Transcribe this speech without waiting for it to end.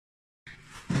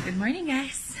Good morning,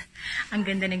 guys. Ang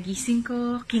ganda ng gising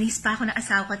ko. Kinis pa ako ng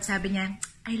asawa ko at sabi niya,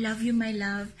 I love you, my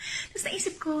love. Tapos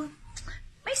naisip ko,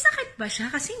 may sakit ba siya?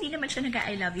 Kasi hindi naman siya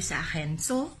nag-I love you sa akin.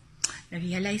 So,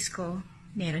 na-realize ko,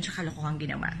 meron siya kalokohan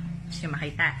ginawa. Gusto niya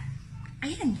makita.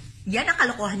 Ayan. Yan ang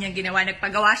kalokohan niyang ginawa.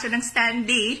 Nagpagawa siya ng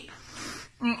standee.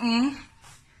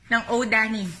 Ng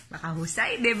dani. Baka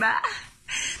husay, diba?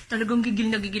 Talagang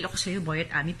gigil na gigil ako sa'yo, boy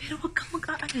at Ami. Pero huwag kang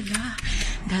mag-aalala.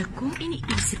 Dahil kung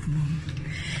iniisip mo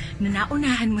na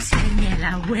naunahan mo si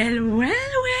Daniela, well.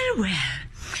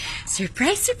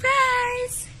 Surprise,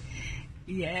 surprise!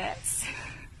 Yes.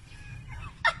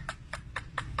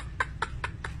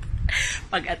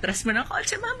 Pag atras mo ng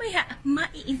kotse mamaya,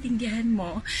 maiintindihan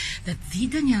mo that the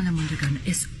Daniela Mondragon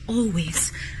is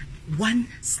always one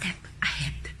step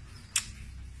ahead.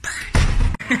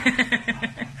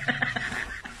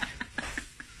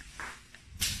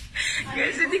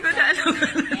 Guys, hindi ko na alam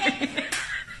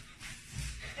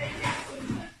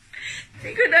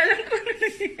hindi ko na alam kung ano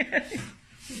nangyayari.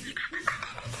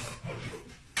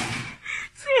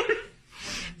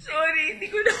 Sorry, hindi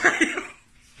ko na alam.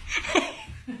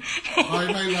 Hi,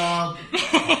 my love.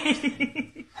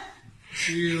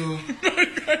 See you.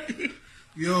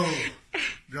 Yo,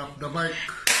 drop the mic.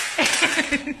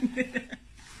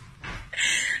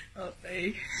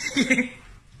 Okay.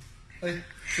 Ay,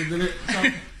 sandali.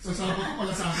 Sasama ka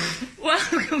pala sa akin. Wow,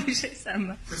 huwag mo siya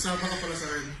isama. Sasama ka pala sa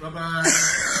akin. Bye-bye.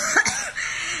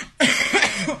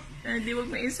 Hindi, huwag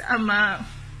mo isama.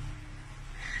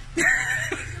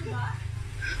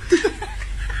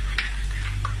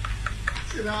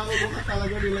 Sinako mo ka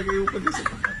talaga, nilagay mo pa din sa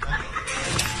pagkata.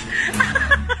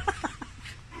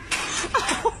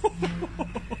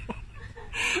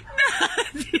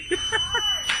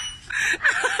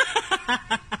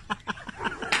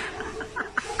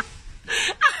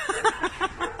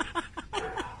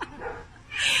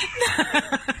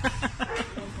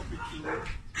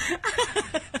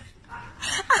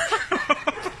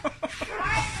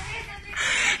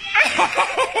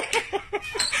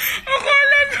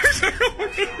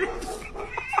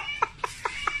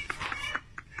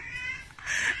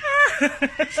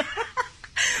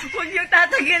 Huwag yung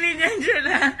tatagalin yan dyan,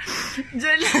 ha?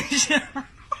 Dyan lang siya.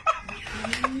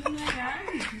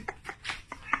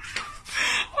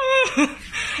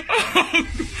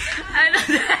 Ano,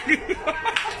 Daddy?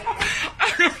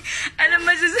 Ano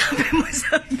masasabi mo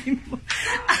sa amin mo?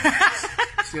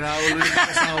 Sinaulo yung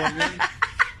kasawa niya.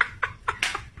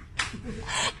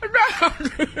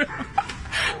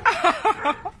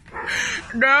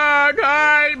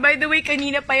 Daday! By the way,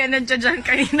 kanina pa yan nandiyan dyan.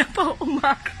 Kanina pa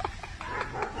umaga.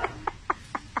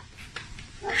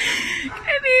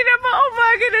 Kanina pa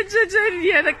umaga nandiyan dyan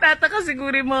yan. Nagtataka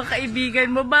siguro yung mga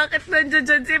kaibigan mo. Bakit nandiyan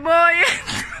dyan si Boy?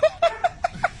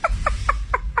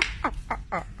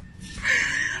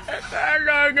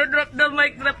 Akala nyo, drop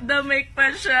the mic pa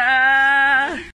siya.